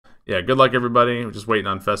Yeah, good luck, everybody. We're just waiting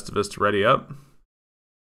on Festivus to ready up.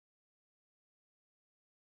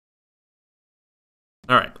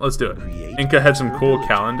 All right, let's do it. Inca had some cool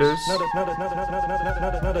calendars.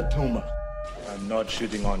 Not a tumor. I'm not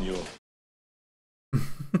shooting on you.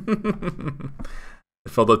 It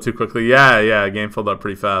filled up too quickly. Yeah, game filled up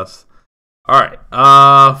pretty fast. All right,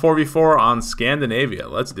 4v4 on Scandinavia.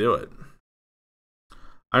 Let's do it.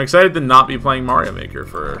 I'm excited to not be playing Mario Maker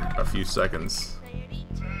for a few seconds.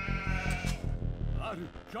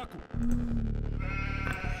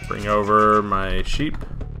 Bring over my sheep.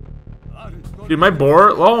 Dude, my boar,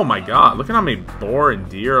 oh my god, look at how many boar and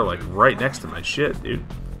deer are like right next to my shit, dude.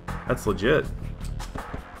 That's legit.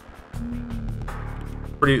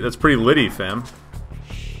 That's pretty litty, fam.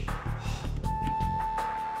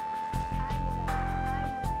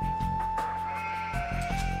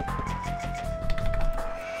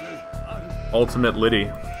 Ultimate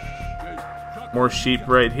litty. More sheep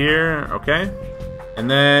right here, okay. And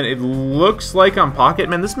then it looks like I'm pocket.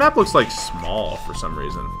 Man, this map looks like small for some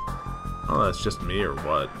reason. Oh, that's just me or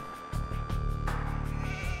what?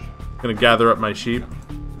 Gonna gather up my sheep.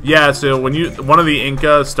 Yeah, so when one of the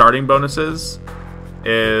Inca starting bonuses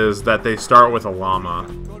is that they start with a llama.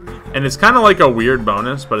 And it's kind of like a weird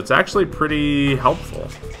bonus, but it's actually pretty helpful.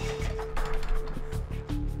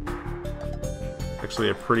 Actually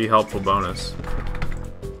a pretty helpful bonus.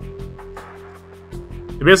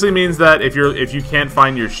 It basically means that if you can't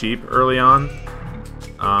find your sheep early on,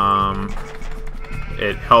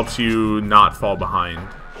 it helps you not fall behind.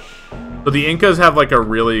 So the Incas have like a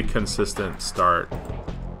really consistent start,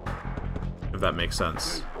 if that makes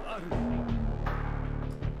sense.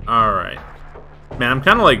 All right, man, I'm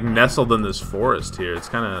kind of like nestled in this forest here. It's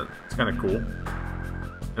kind of cool.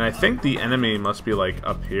 And I think the enemy must be like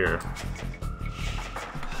up here.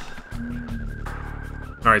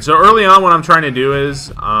 Alright, so early on what I'm trying to do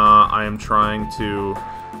is, I am trying to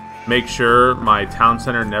make sure my town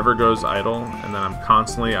center never goes idle, and then I'm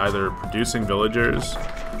constantly either producing villagers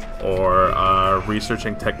or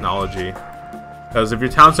researching technology. Because if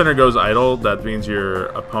your town center goes idle, that means your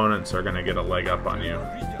opponents are going to get a leg up on you.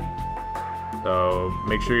 So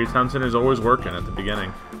make sure your town center is always working at the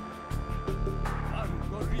beginning.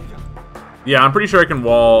 Yeah, I'm pretty sure I can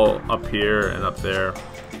wall up here and up there.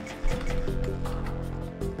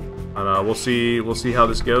 We'll see how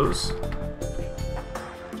this goes.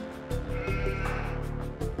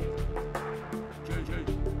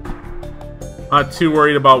 Not too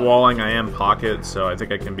worried about walling. I am pocket, so I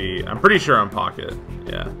think I can be. I'm pretty sure I'm pocket.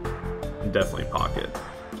 Yeah, I'm definitely pocket.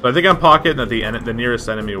 So I think I'm pocket, and that the nearest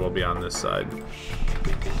enemy will be on this side.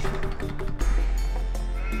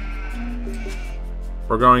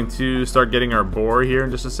 We're going to start getting our boar here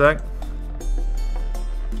in just a sec.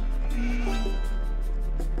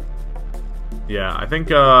 Yeah, I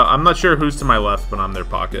think, I'm not sure who's to my left, but I'm their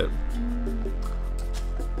pocket.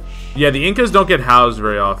 Yeah, the Incas don't get housed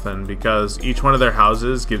very often because each one of their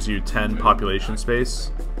houses gives you 10 population space.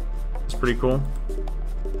 It's pretty cool.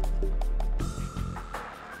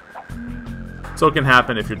 So it can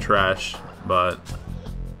happen if you're trash, but...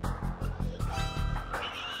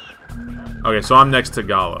 Okay, so I'm next to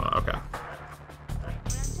Gala, okay.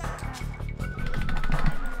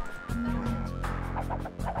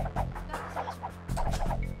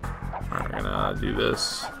 Do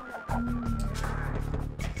this.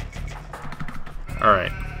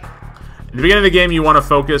 Alright. At the beginning of the game, you want to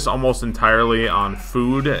focus almost entirely on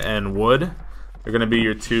food and wood. They're going to be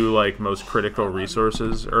your two like most critical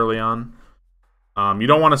resources early on. You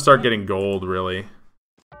don't want to start getting gold, really.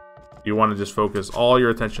 You want to just focus all your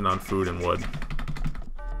attention on food and wood.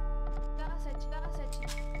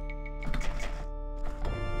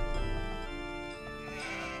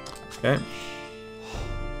 Okay.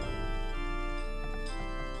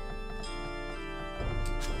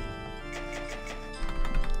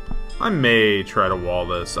 I may try to wall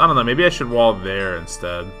this. I don't know, maybe I should wall there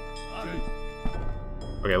instead.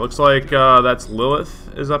 Okay, looks like that's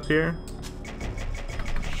Lilith is up here.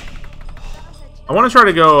 I want to try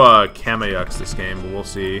to go Kamayux this game, but we'll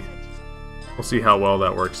see. We'll see how well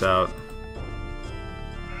that works out.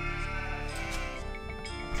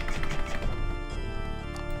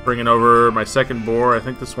 Bringing over my second boar. I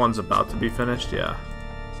think this one's about to be finished, yeah.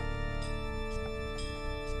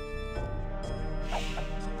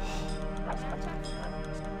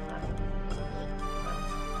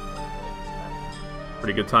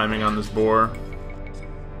 Pretty good timing on this boar.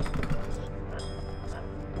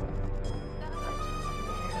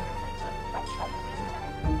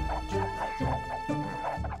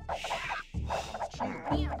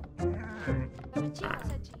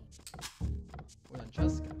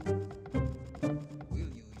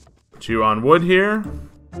 Chew on wood here.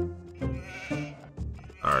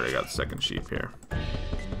 Already got the second sheep here.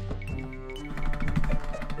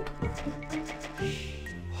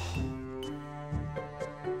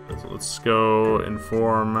 So let's go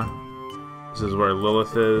inform. This is where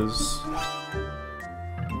Lilith is.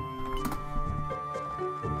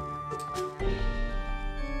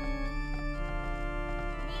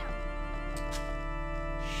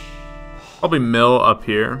 Probably mill up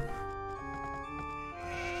here.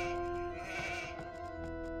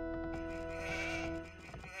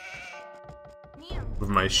 Move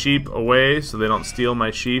my sheep away so they don't steal my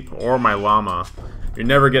sheep or my llama. You're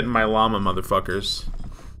never getting my llama, motherfuckers.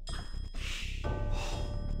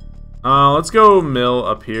 Let's go mill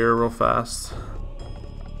up here real fast.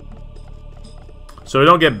 So we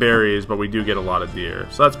don't get berries, but we do get a lot of deer.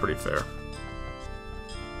 So that's pretty fair.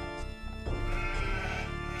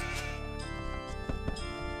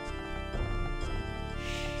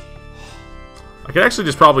 I could actually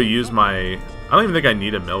just probably use my... I don't even think I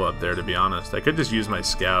need a mill up there, to be honest. I could just use my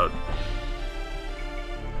scout.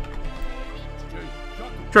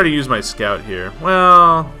 Try to use my scout here.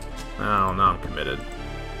 Well, no, now I'm committed.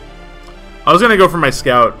 I was gonna go for my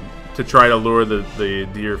scout to try to lure the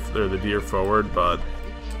deer forward, but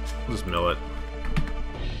I'll just mill it.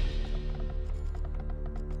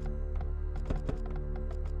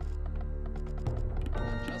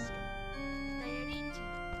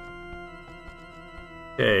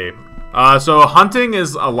 Okay, so hunting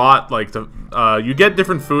is a lot like the you get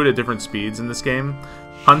different food at different speeds in this game.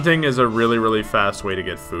 Hunting is a really fast way to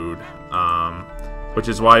get food, which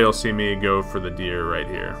is why you'll see me go for the deer right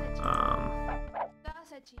here.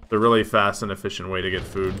 The really fast and efficient way to get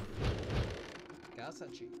food.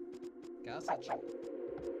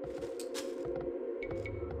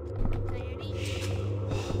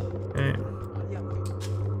 Okay.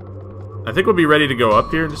 I think we'll be ready to go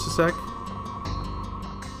up here in just a sec.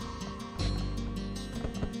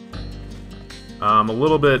 A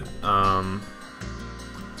little bit, I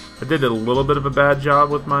did a little bit of a bad job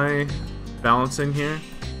with my balancing here.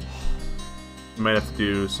 Might have to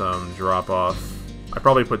do some drop off. I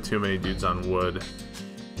probably put too many dudes on wood.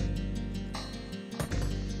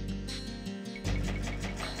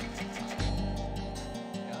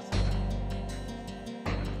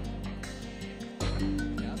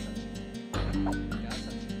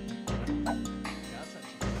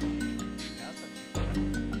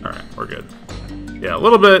 Alright, we're good. Yeah, a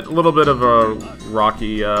little bit of a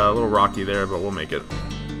rocky, little rocky there, but we'll make it.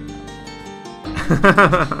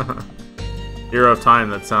 Hero of Time.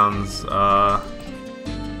 That sounds,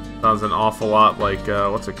 sounds an awful lot like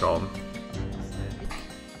what's it called?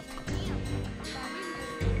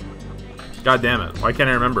 God damn it! Why can't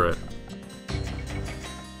I remember it?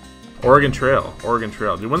 Oregon Trail. Oregon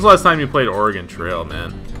Trail. Dude, when's the last time you played Oregon Trail,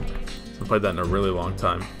 man? I haven't played that in a really long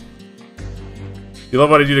time. You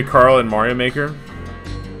love what I do to Carl in Mario Maker?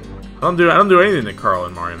 I don't do anything to Carl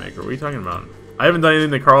in Mario Maker. What are you talking about? I haven't done anything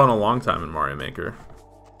to Carl in a long time in Mario Maker.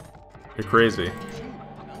 You're crazy.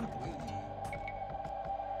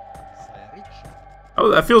 Oh,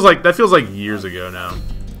 that feels like years ago now.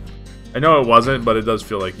 I know it wasn't, but it does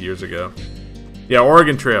feel like years ago. Yeah,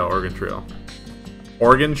 Oregon Trail, Oregon Trail.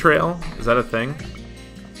 Oregon Trail? Is that a thing?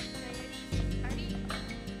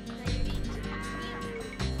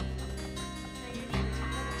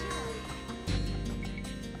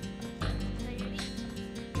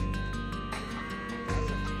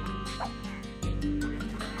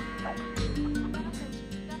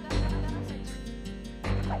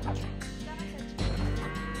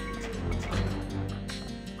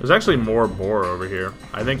 There's actually more boar over here.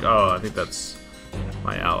 I think that's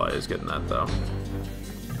my ally is getting that though.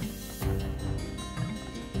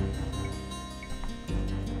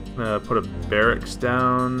 I'm gonna put a barracks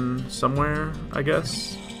down somewhere, I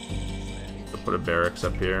guess. I'll put a barracks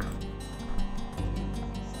up here.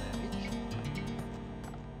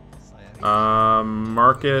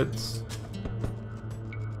 Market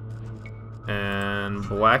and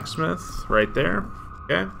blacksmith right there.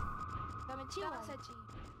 Okay.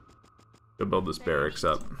 Go build this barracks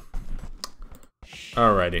up.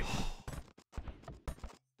 Alrighty.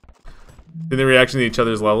 See the reaction to each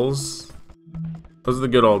other's levels? Those are the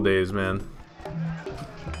good old days, man.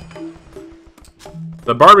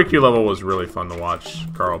 The barbecue level was really fun to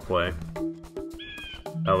watch Carl play.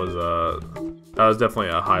 That was definitely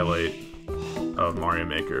a highlight of Mario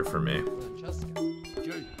Maker for me.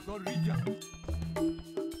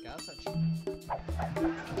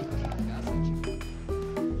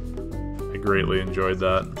 I greatly enjoyed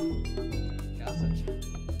that.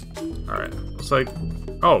 Alright, looks like...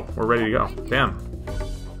 Oh, we're ready to go. Damn.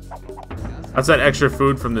 That's that extra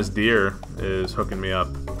food from this deer is hooking me up.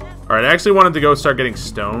 Alright, I actually wanted to go start getting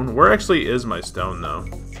stone. Where actually is my stone, though?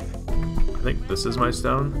 I think this is my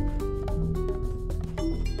stone.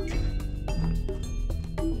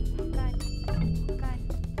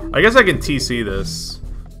 I guess I can TC this.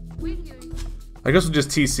 I guess we'll just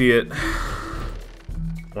TC it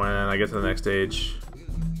when I get to the next stage.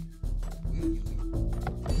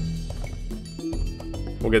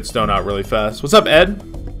 We'll get stone out really fast. What's up, Ed?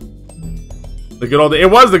 The good old days. It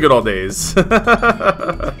was the good old days. It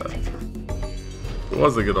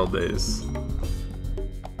was the good old days.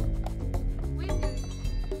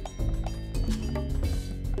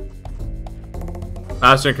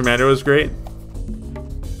 Master and Commander was great.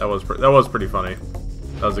 That was pretty funny.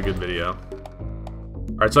 That was a good video.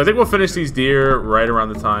 Alright, so I think we'll finish these deer right around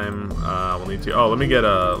the time we'll need to. Oh, let me get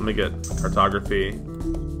cartography.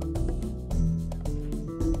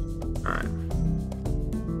 Alright.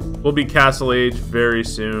 We'll be Castle Age very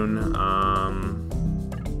soon.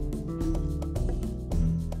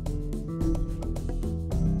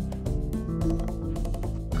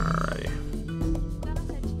 Alrighty.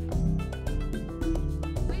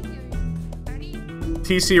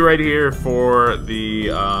 TC right here for the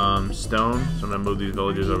stone. So I'm gonna move these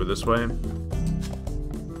villagers over this way.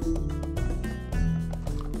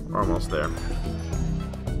 We're almost there.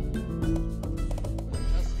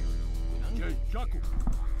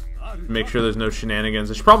 Make sure there's no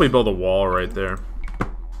shenanigans. I should probably build a wall right there.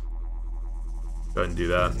 Go ahead and do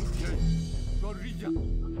that.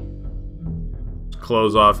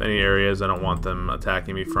 Close off any areas I don't want them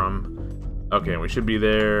attacking me from. Okay, we should be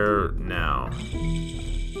there now.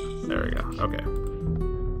 There we go. Okay.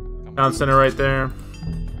 Town center right there.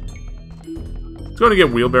 Let's go to get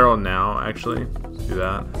wheelbarrow now, actually. Let's do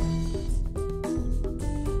that.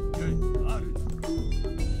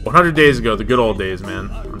 100 days ago, the good old days, man.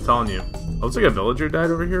 I'm telling you. Oh, looks like a villager died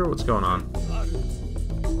over here. What's going on?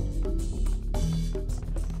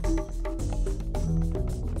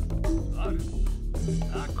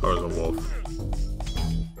 Oh, there's a wolf.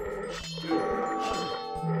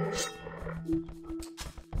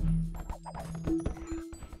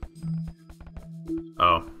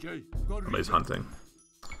 Oh, somebody's hunting.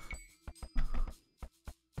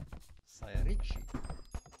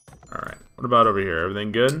 Alright, what about over here?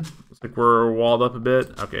 Everything good? Looks like we're walled up a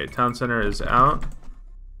bit. Okay, town center is out.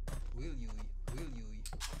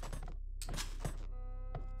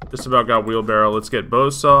 Just about got wheelbarrow. Let's get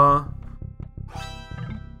bowsaw.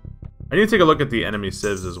 I need to take a look at the enemy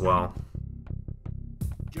civs as well.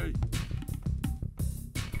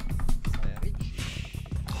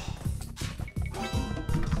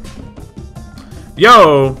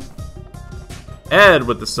 Yo! Ed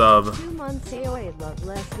with the sub. 2 months AOA, love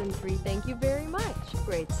less than 3. Thank you very much.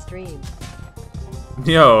 Great stream.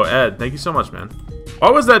 Yo, Ed, thank you so much, man.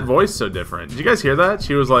 Why was that voice so different? Did you guys hear that?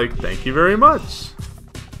 She was like, thank you very much.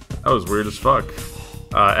 That was weird as fuck.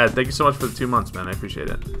 Ed, thank you so much for the 2 months, man. I appreciate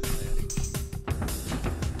it.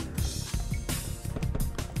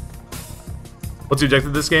 What's the objective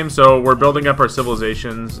of this game? So we're building up our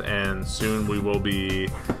civilizations, and soon we will be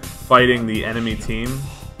fighting the enemy team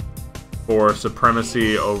for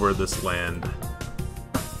supremacy over this land.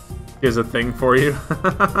 Here's a thing for you.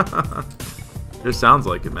 It sounds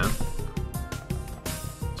like it, man.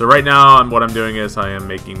 So right now, what I'm doing is I am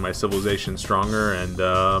making my civilization stronger and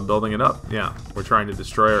building it up. Yeah, we're trying to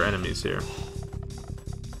destroy our enemies here.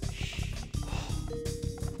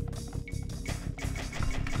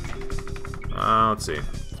 Let's see.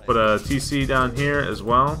 Let's put a TC down here as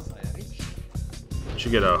well.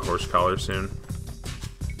 Should get a horse collar soon.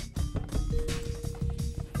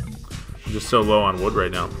 I'm just so low on wood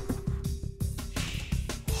right now.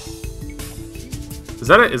 Is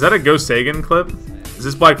that a Ghost Sagan clip? Is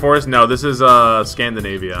this Black Forest? No, this is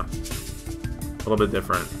Scandinavia. A little bit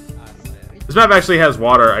different. This map actually has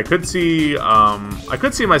water. I could see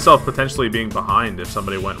myself potentially being behind if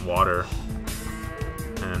somebody went water,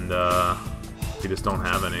 and we just don't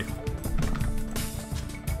have any.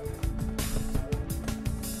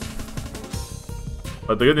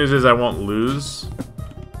 But the good news is I won't lose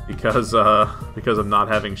because of not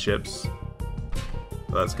having ships. So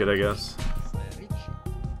that's good, I guess.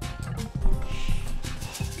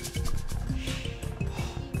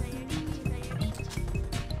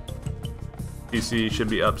 PC should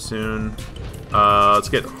be up soon. Let's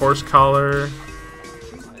get horse collar.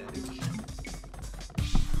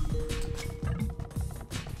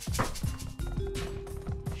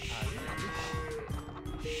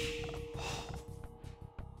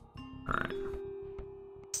 Alright.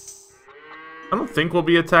 I don't think we'll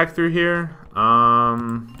be attacked through here.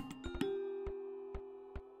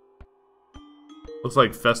 Looks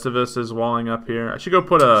like Festivus is walling up here. I should go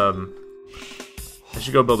put a... I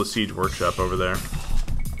should go build a siege workshop over there.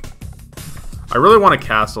 I really want a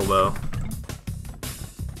castle, though.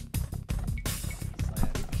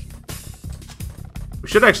 We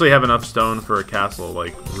should actually have enough stone for a castle,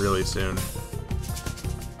 like, really soon.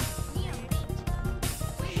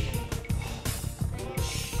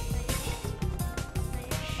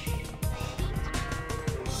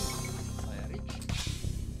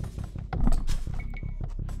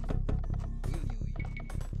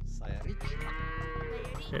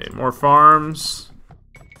 Okay, more farms.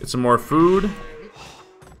 Get some more food.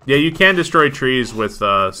 Yeah, you can destroy trees with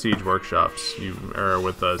siege workshops. Or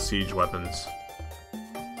with siege weapons.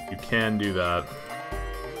 You can do that.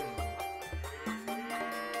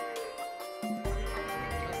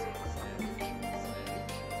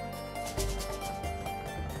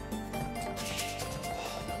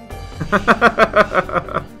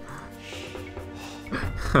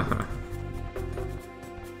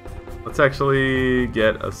 Let's actually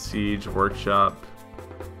get a siege workshop.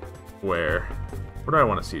 Where do I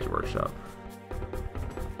want a siege workshop?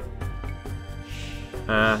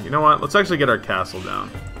 You know what? Let's actually get our castle down.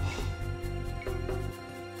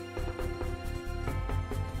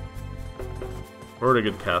 Where would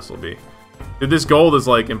a good castle be? Dude, this gold is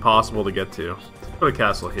like impossible to get to. Let's put a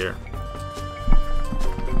castle here.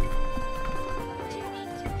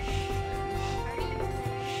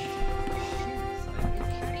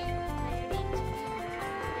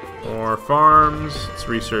 More farms. Let's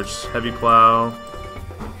research heavy plow.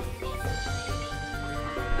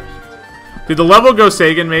 Dude, the level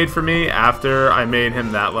Gosagan made for me after I made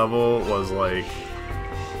him that level was like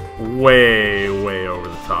way over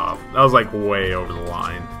the top. That was like way over the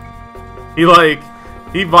line.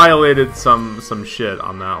 He violated some shit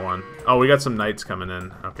on that one. Oh, we got some knights coming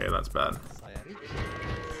in. Okay, that's bad.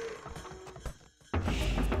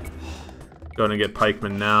 Going to get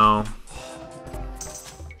pikemen now.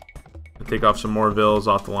 Take off some more villas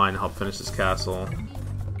off the line to help finish this castle.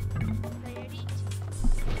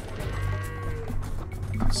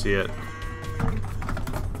 See it. Do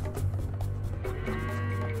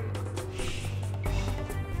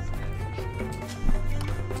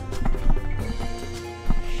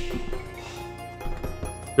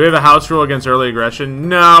we have a house rule against early aggression?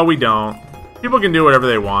 No, we don't. People can do whatever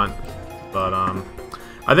they want, but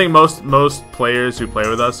I think most players who play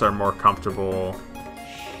with us are more comfortable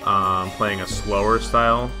playing a slower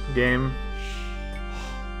style game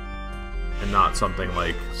and not something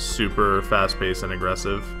like super fast-paced and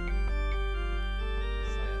aggressive.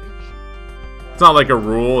 It's not like a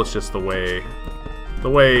rule, it's just the way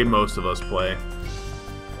most of us play.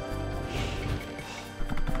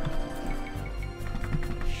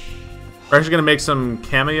 We're actually gonna make some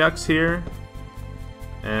Kameyuks here,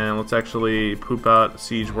 and let's actually poop out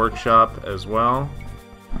Siege Workshop as well.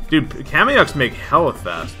 Dude, Kameyuks make hella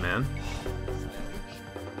fast, man.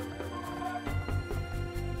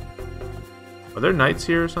 Are there knights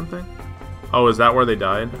here or something? Oh, is that where they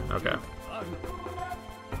died? Okay. I'm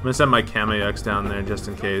gonna send my Kameyuks down there just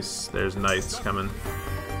in case there's knights coming.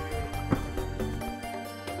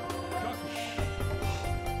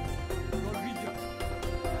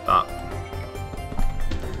 Stop.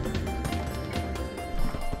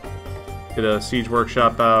 Get a siege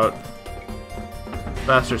workshop out.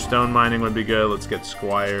 Faster stone mining would be good. Let's get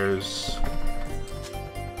squires.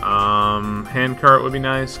 Handcart would be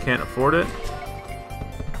nice. Can't afford it.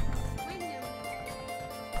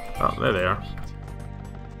 Oh, there they are.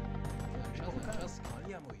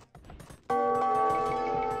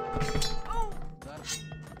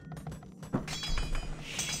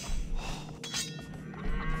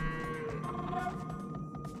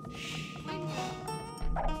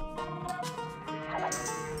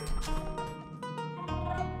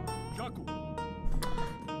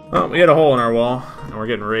 Oh, we had a hole in our wall, and we're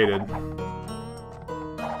getting raided.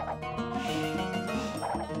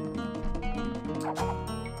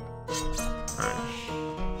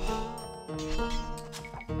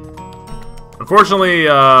 Unfortunately,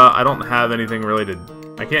 I don't have anything really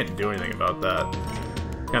to... I can't do anything about that.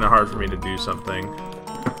 It's kind of hard for me to do something.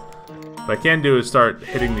 What I can do is start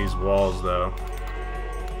hitting these walls, though.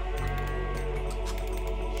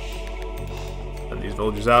 Let these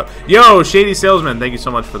villagers out. Yo, Shady Salesman, thank you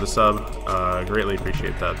so much for the sub. Greatly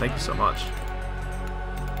appreciate that. Thank you so much.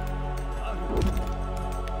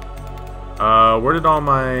 Where did all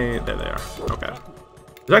my... There they are. Okay.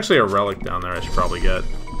 There's actually a relic down there I should probably get.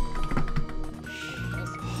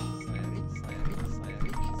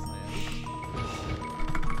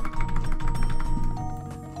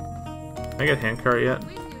 Can I get handcart yet?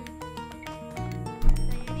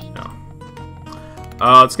 No.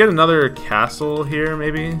 Let's get another castle here,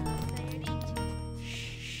 maybe.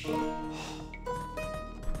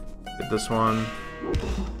 Get this one.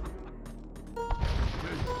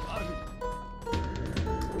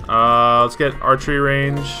 Let's get archery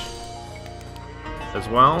range as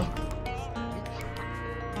well.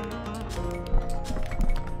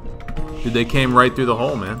 Dude, they came right through the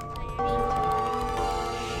hole, man.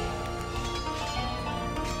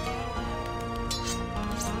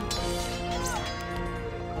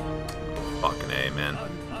 Fucking A, man.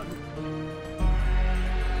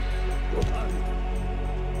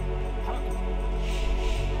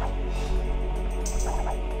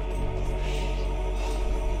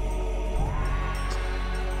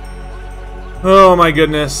 Oh my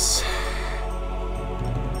goodness.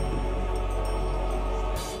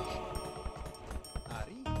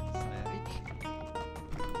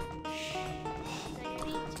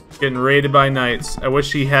 Getting raided by knights. I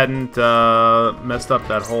wish he hadn't messed up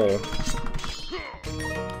that hole.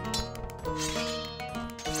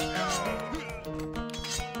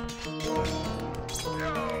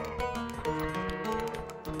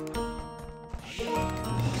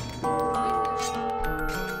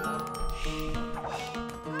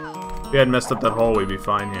 If he hadn't messed up that hole, we'd be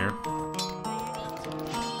fine here.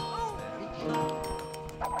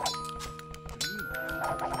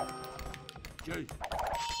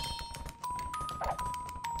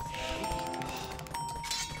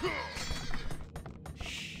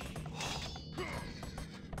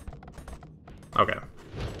 Okay.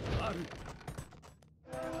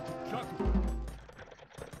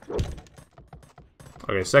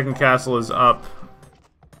 Okay, second castle is up.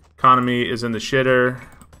 Economy is in the shitter.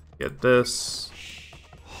 Get this.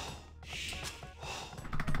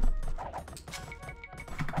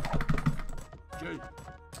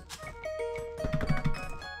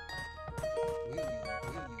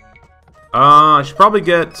 I should probably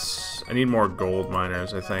get... I need more gold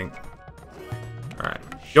miners, I think. Alright.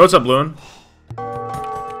 Yo, what's up, Loon?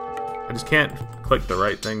 I just can't click the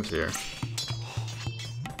right things here.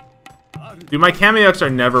 Dude, my Kameyuks are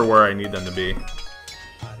never where I need them to be.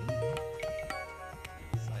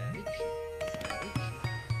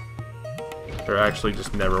 They're actually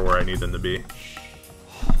just never where I need them to be.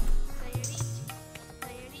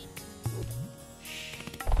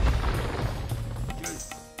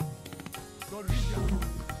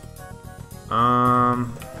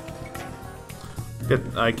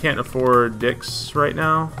 I can't afford dicks right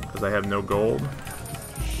now because I have no gold.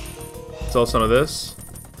 Sell some of this.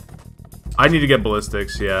 I need to get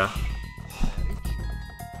ballistics, yeah.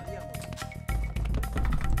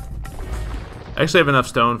 I actually have enough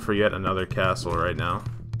stone for yet another castle right now.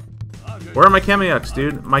 Where are my Kameyuks,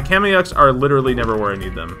 dude? My Kameyuks are literally never where I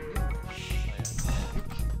need them.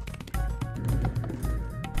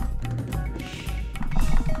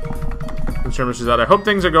 Skirmishers out. I hope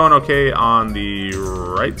things are going okay on the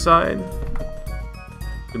right side.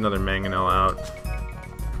 Another mangonel out.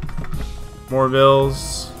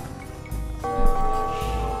 Morevilles.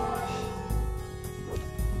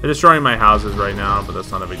 They're destroying my houses right now, but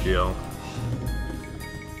that's not a big deal.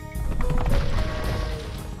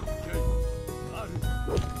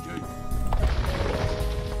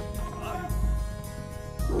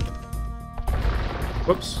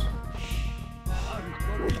 Whoops.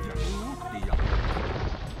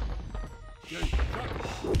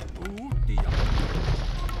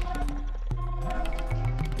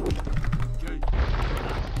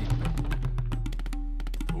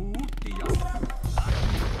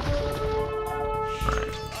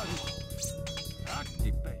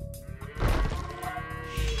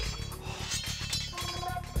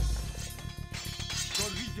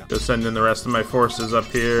 Go send in the rest of my forces up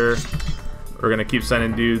here. We're gonna keep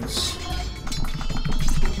sending dudes.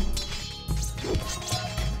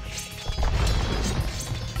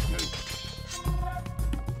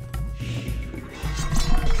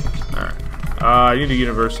 Alright. I need a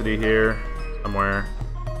university here somewhere.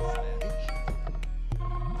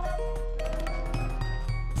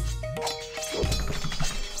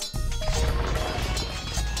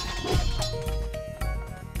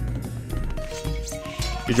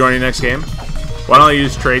 You joining next game? Why don't I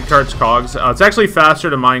use trade carts cogs? It's actually faster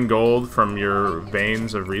to mine gold from your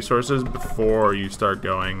veins of resources before you start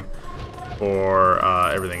going for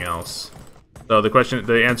everything else. So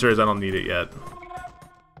the answer is I don't need it yet.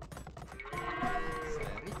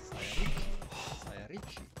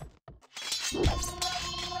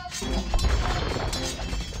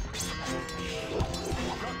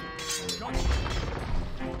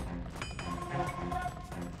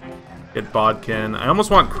 Get bodkin. I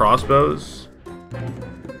almost want crossbows.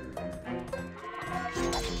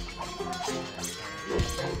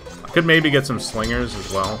 I could maybe get some slingers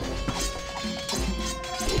as well.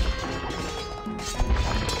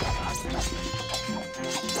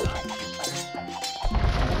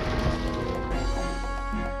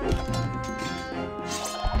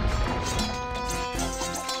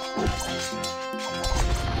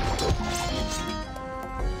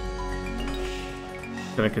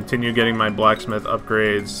 Gonna continue getting my blacksmith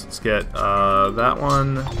upgrades. Let's get that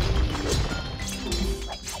one.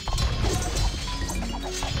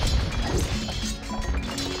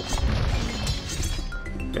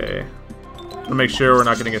 Okay. To make sure we're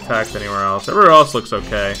not getting attacked anywhere else. Everywhere else looks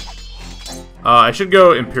okay. I should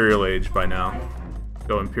go Imperial Age by now.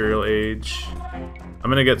 Go Imperial Age.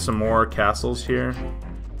 I'm gonna get some more castles here.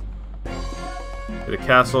 Get a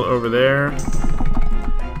castle over there.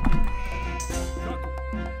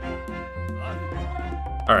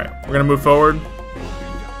 Alright, we're gonna move forward.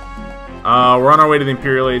 We're on our way to the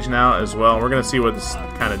Imperial Age now as well. We're gonna see what this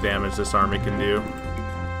kind of damage this army can do.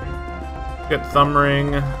 Get Thumb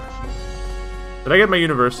Ring. Did I get my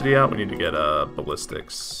university out? We need to get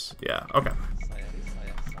ballistics. Yeah, okay.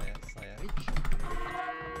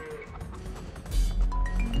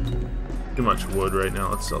 Too much wood right now.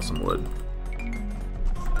 Let's sell some wood.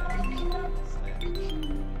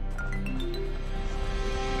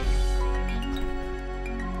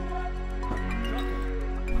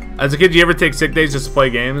 As a kid, you ever take sick days just to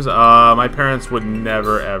play games? My parents would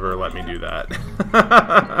never, ever let me do that.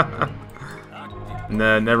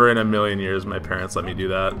 Nah, never in a million years my parents let me do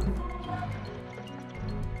that.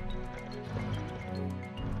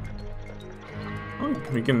 Oh,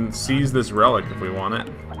 we can seize this relic if we want it.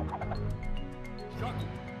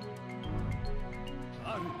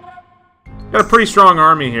 Got a pretty strong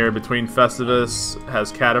army here between Festivus,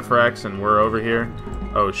 has Cataphracts, and we're over here.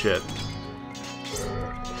 Oh, shit.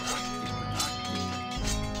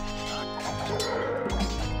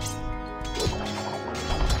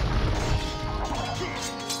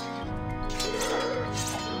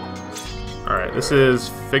 Alright, this is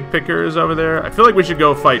Fig Pickers over there. I feel like we should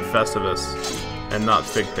go fight Festivus and not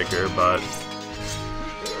Fig Picker, but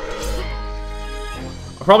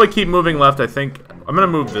I'll probably keep moving left. I think I'm gonna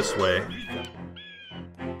move this way.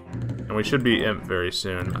 And we should be Imp very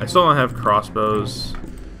soon. I still don't have crossbows.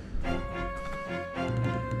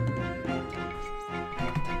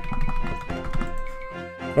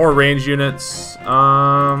 More range units.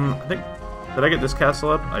 I think, did I get this castle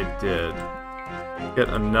up? I did. Get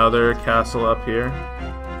another castle up here.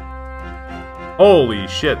 Holy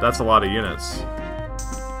shit, that's a lot of units.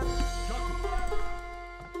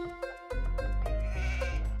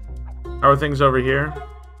 How are things over here?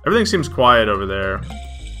 Everything seems quiet over there.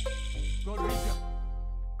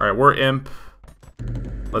 Alright, we're Imp.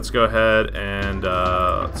 Let's go ahead and,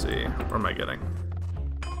 let's see. Where am I getting?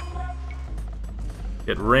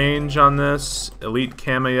 Get range on this. Elite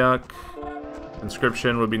Kamayuk.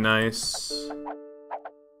 Inscription would be nice.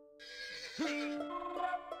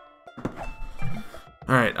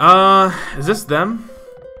 Alright, is this them?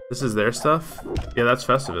 This is their stuff? Yeah, that's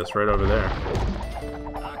Festivus right over there.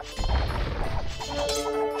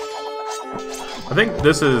 I think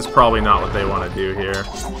this is probably not what they want to do here.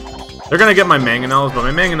 They're gonna get my mangonels, but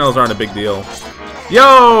my mangonels aren't a big deal.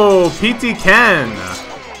 Yo, PT Ken!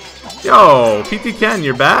 Yo, PT Ken,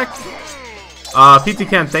 you're back? PT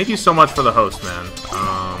Ken, thank you so much for the host, man.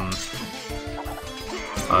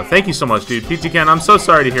 Thank you so much, dude. PT Ken, I'm so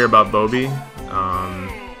sorry to hear about Bobby.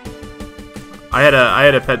 I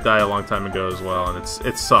had a pet die a long time ago as well, and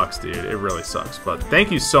it sucks, dude. It really sucks. But thank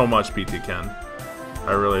you so much, PT Ken.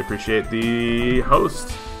 I really appreciate the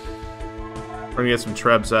host. We're gonna get some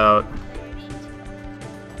trebs out.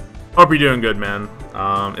 Hope you're doing good, man.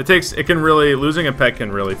 Losing a pet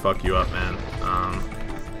can really fuck you up, man.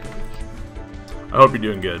 I hope you're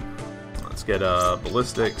doing good. Let's get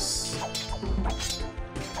ballistics.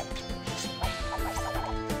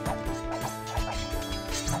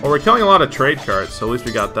 Well, we're killing a lot of trade carts, so at least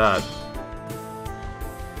we got that.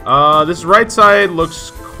 This right side looks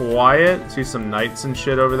quiet. See some knights and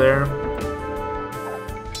shit over there.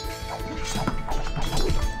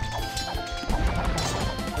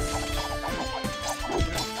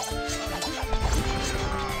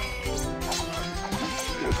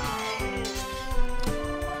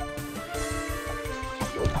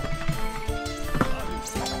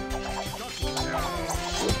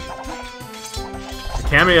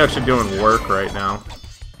 Cameo's actually doing work right now.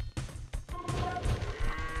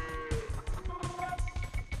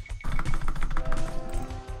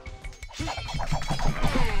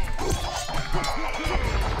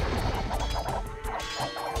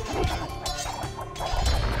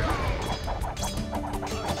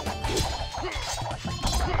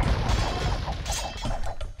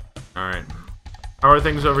 How are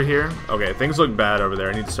things over here? Okay, things look bad over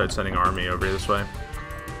there. I need to start sending army over this way.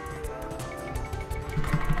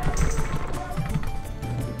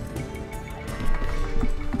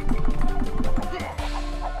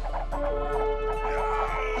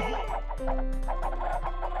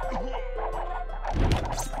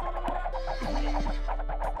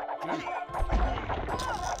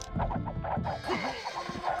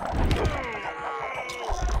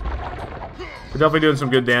 We're definitely doing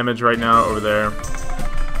some good damage right now over there.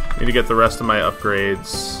 Need to get the rest of my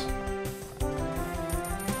upgrades.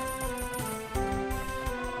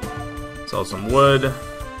 Sell some wood.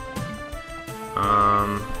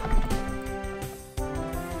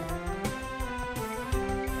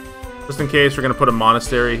 Just in case, we're gonna put a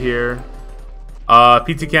monastery here.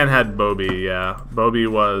 PTCan had Bobby, yeah. Bobby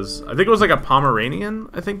was, I think it was like a Pomeranian.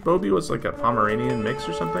 I think Bobby was like a Pomeranian mix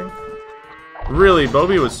or something. Really,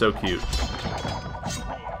 Bobby was so cute.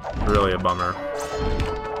 Really a bummer.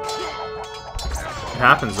 It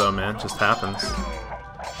happens though, man. It just happens.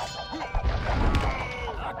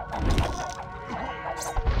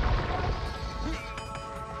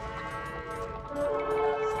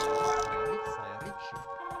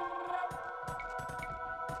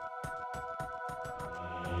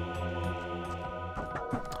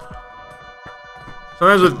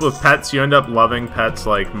 Sometimes with pets, you end up loving pets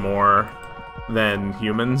like more than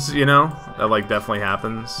humans, you know? That like definitely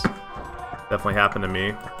happens. Definitely happened to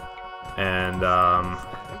me. And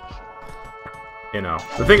you know,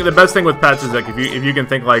 the best thing with pets is like if you can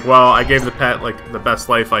think like, well, I gave the pet like the best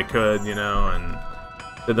life I could, you know, and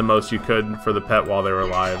did the most you could for the pet while they were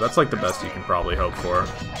alive. That's like the best you can probably hope for.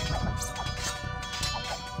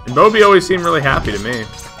 And Bobby always seemed really happy to me.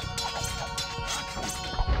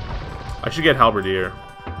 I should get Halberdier.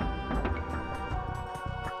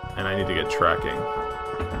 And I need to get tracking.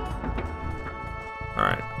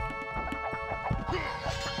 Alright.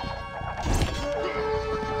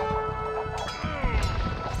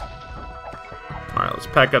 Alright, let's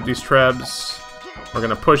pack up these trebs. We're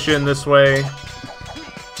gonna push in this way.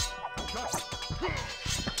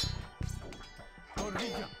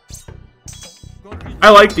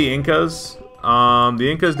 I like the Incas. The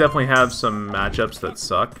Incas definitely have some matchups that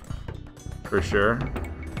suck. For sure.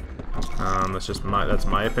 That's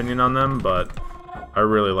my opinion on them, but I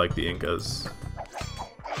really like the Incas.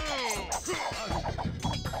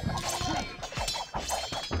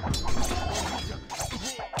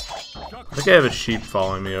 I think I have a sheep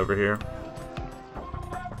following me over here.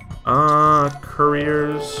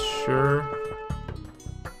 Couriers, sure.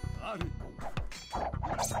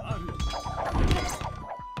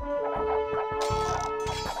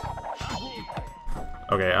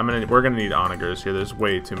 Okay, we're gonna need onagers here. There's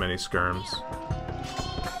way too many skirms.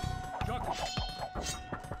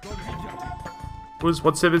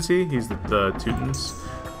 What civ is he? He's the Teutons.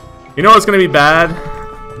 You know what's gonna be bad?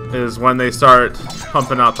 Is when they start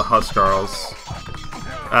pumping out the Huskarls.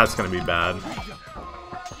 That's gonna be bad.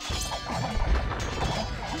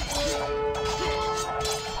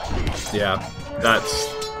 Yeah, that's...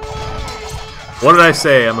 What did I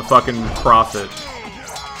say? I'm a fucking prophet.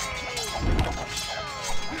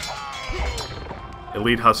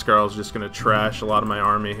 Elite Huskarls just gonna trash a lot of my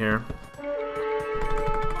army here.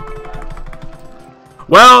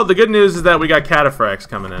 Well, the good news is that we got cataphracts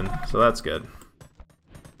coming in, so that's good.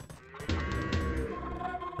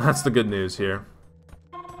 That's the good news here.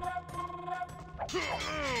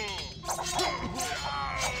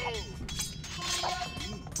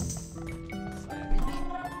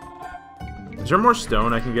 Is there more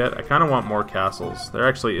stone I can get? I kind of want more castles. There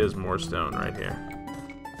actually is more stone right here.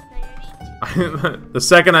 The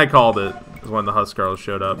second I called it is when the Huskarls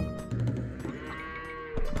showed up.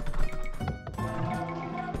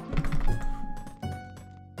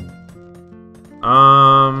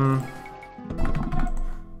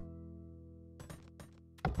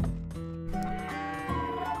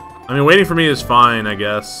 I mean, waiting for me is fine, I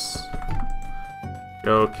guess.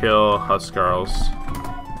 Go kill Huskarls.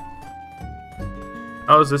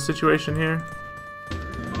 How is this situation here?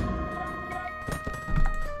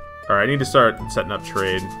 Alright, I need to start setting up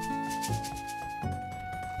trade.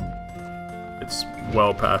 It's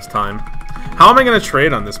well past time. How am I going to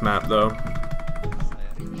trade on this map, though?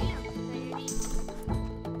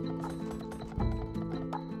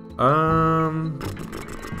 I'm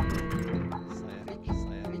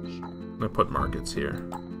gonna put markets here.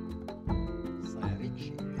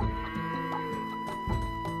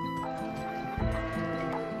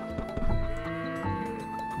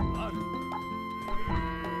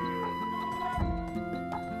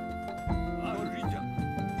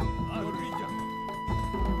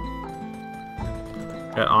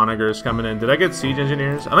 Got onagers coming in. Did I get siege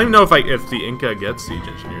engineers? I don't even know if the Inca gets siege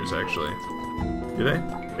engineers actually. Do they?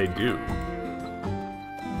 They do.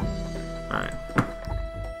 Alright.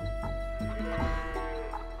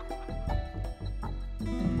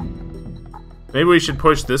 Maybe we should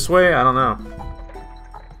push this way? I don't know.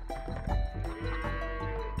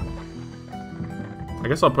 I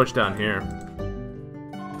guess I'll push down here.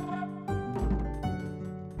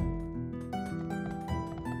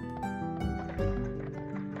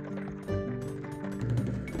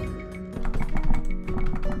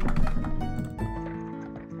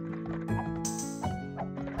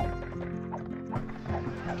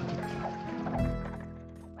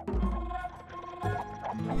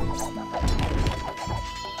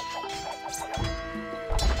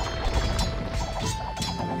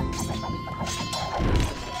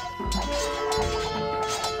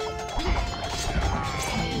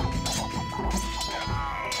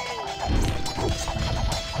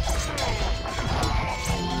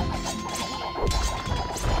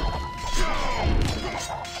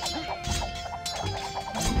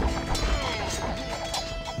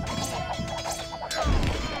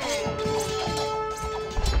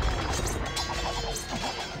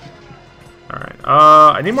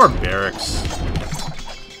 I need more barracks.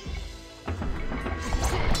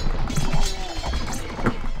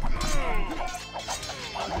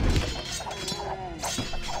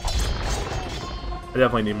 I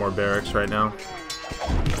definitely need more barracks right now.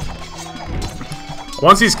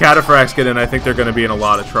 Once these cataphracts get in, I think they're going to be in a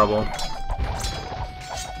lot of trouble.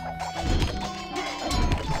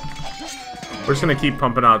 We're just going to keep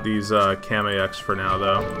pumping out these Kameyaks for now,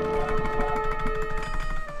 though.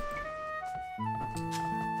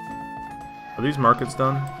 Are these markets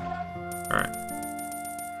done? Alright.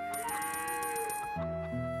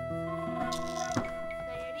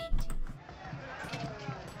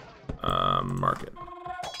 Market.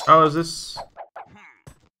 Oh, is this...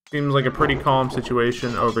 Seems like a pretty calm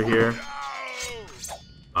situation over here.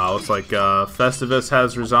 Looks like Festivus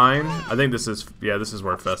has resigned. I think this is... Yeah, this is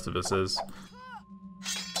where Festivus is.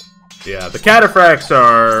 Yeah, the cataphracts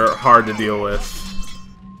are hard to deal with.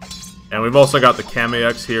 And we've also got the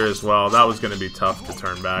Kameyaks here as well. That was going to be tough to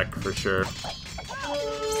turn back, for sure.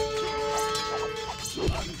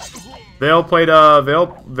 Vale played,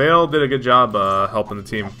 Vale did a good job helping the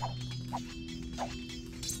team.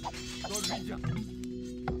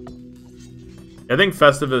 I think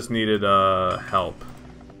Festivus needed help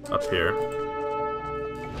up here.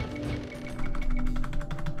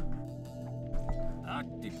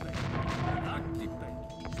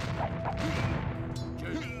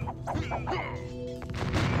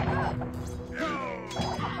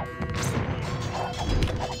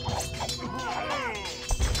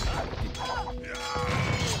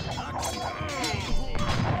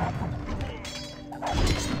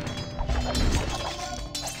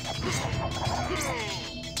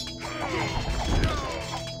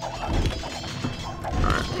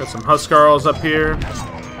 Got some Huskarls up here.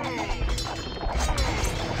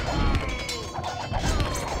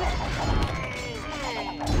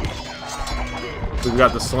 We've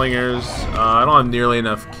got the Slingers. I don't have nearly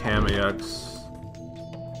enough Kameyaks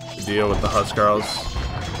to deal with the Huskarls.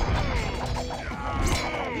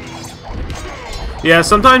 Yeah,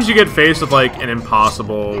 sometimes you get faced with like an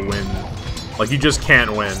impossible win. Like you just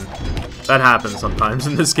can't win. That happens sometimes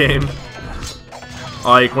in this game.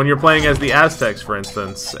 Like, when you're playing as the Aztecs, for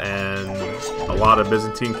instance, and a lot of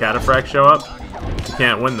Byzantine cataphracts show up, you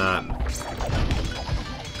can't win that.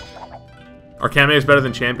 Are Kameyaks better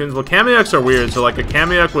than champions? Well, Kameyaks are weird, so like a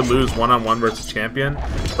Kameyak would lose one-on-one versus champion,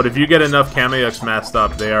 but if you get enough Kameyaks massed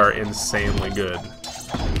up, they are insanely good.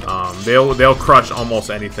 They'll crush almost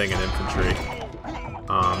anything in infantry.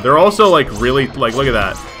 They're also, like, really, like, look at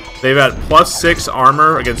that. They've got +6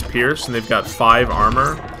 armor against Pierce, and they've got 5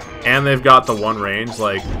 armor. And they've got the 1 range.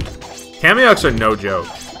 Like, Kameyaks are no joke.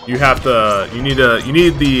 You have to, you need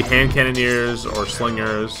the hand cannoneers or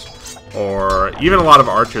slingers, or even a lot of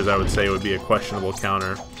archers. I would say would be a questionable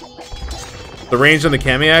counter. The range on the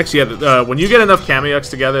Kameyaks, yeah. When you get enough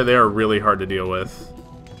Kameyaks together, they are really hard to deal with.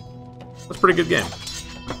 That's a pretty good game.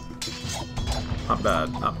 Not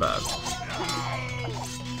bad. Not bad.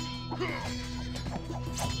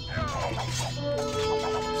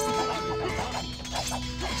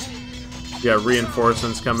 Yeah,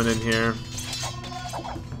 reinforcements coming in here.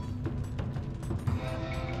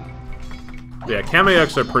 Yeah,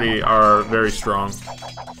 Kameyaks are very strong.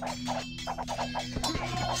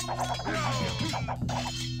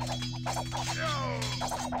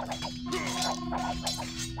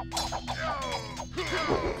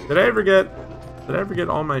 Did I ever get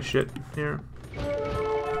all my shit here?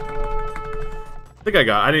 I think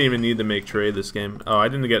I didn't even need to make trade this game. Oh, I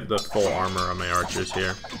didn't get the full armor on my archers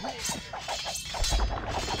here.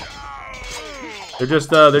 They're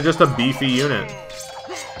just a beefy unit.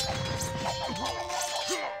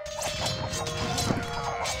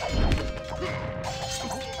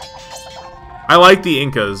 I like the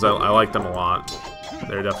Incas. I like them a lot.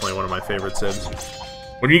 They're definitely one of my favorite civs.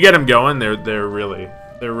 When you get them going, they're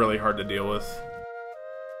really hard to deal with.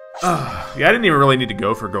 Yeah, I didn't even really need to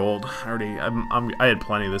go for gold. I had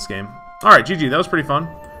plenty this game. All right, GG. That was pretty fun.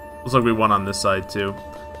 Looks like we won on this side too.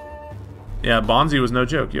 Yeah, Bonzi was no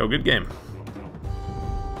joke. Yo, good game.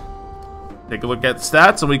 Take a look at the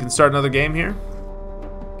stats, and we can start another game here.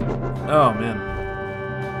 Oh man.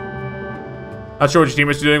 Not sure what your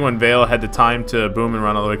teammates are doing when Vale had the time to boom and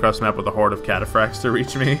run all the way across the map with a horde of cataphracts to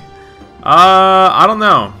reach me. I don't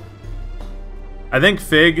know. I think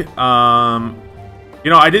Fig, you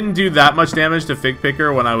know, I didn't do that much damage to Fig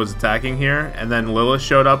Picker when I was attacking here, and then Lilith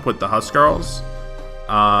showed up with the Huskarls.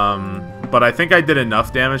 But I think I did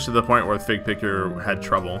enough damage to the point where Fig Picker had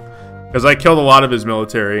trouble. Because I killed a lot of his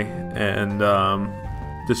military, and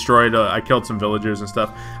destroyed, I killed some villagers and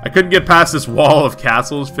stuff. I couldn't get past this wall of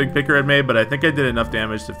castles Fig Picker had made, but I think I did enough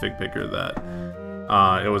damage to Fig Picker that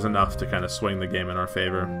it was enough to kind of swing the game in our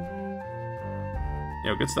favor. You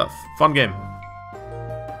know, good stuff. Fun game.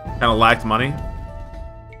 Kind of lacked money.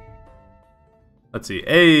 Let's see.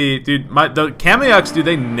 Hey, dude, the Kameyuks, dude,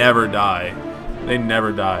 they never die. They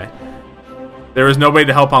never die. There was nobody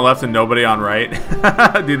to help on left and nobody on right.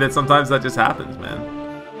 Dude, sometimes that just happens, man.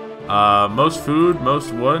 Most food,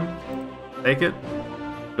 most wood. Take it.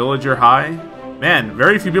 Villager high. Man,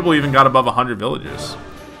 very few people even got above 100 villagers.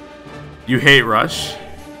 You hate Rush.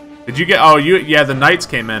 Did you get... Oh, yeah, the Knights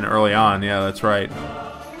came in early on. Yeah, that's right.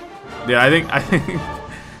 Yeah, I think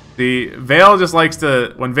the Vale just likes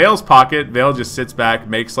to... When Vale's pocket, Vale just sits back,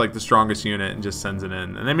 makes like the strongest unit, and just sends it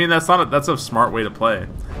in. And I mean, that's a smart way to play.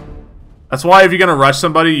 That's why if you're going to rush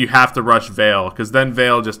somebody, you have to rush Vale, because then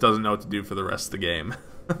Vale just doesn't know what to do for the rest of the game.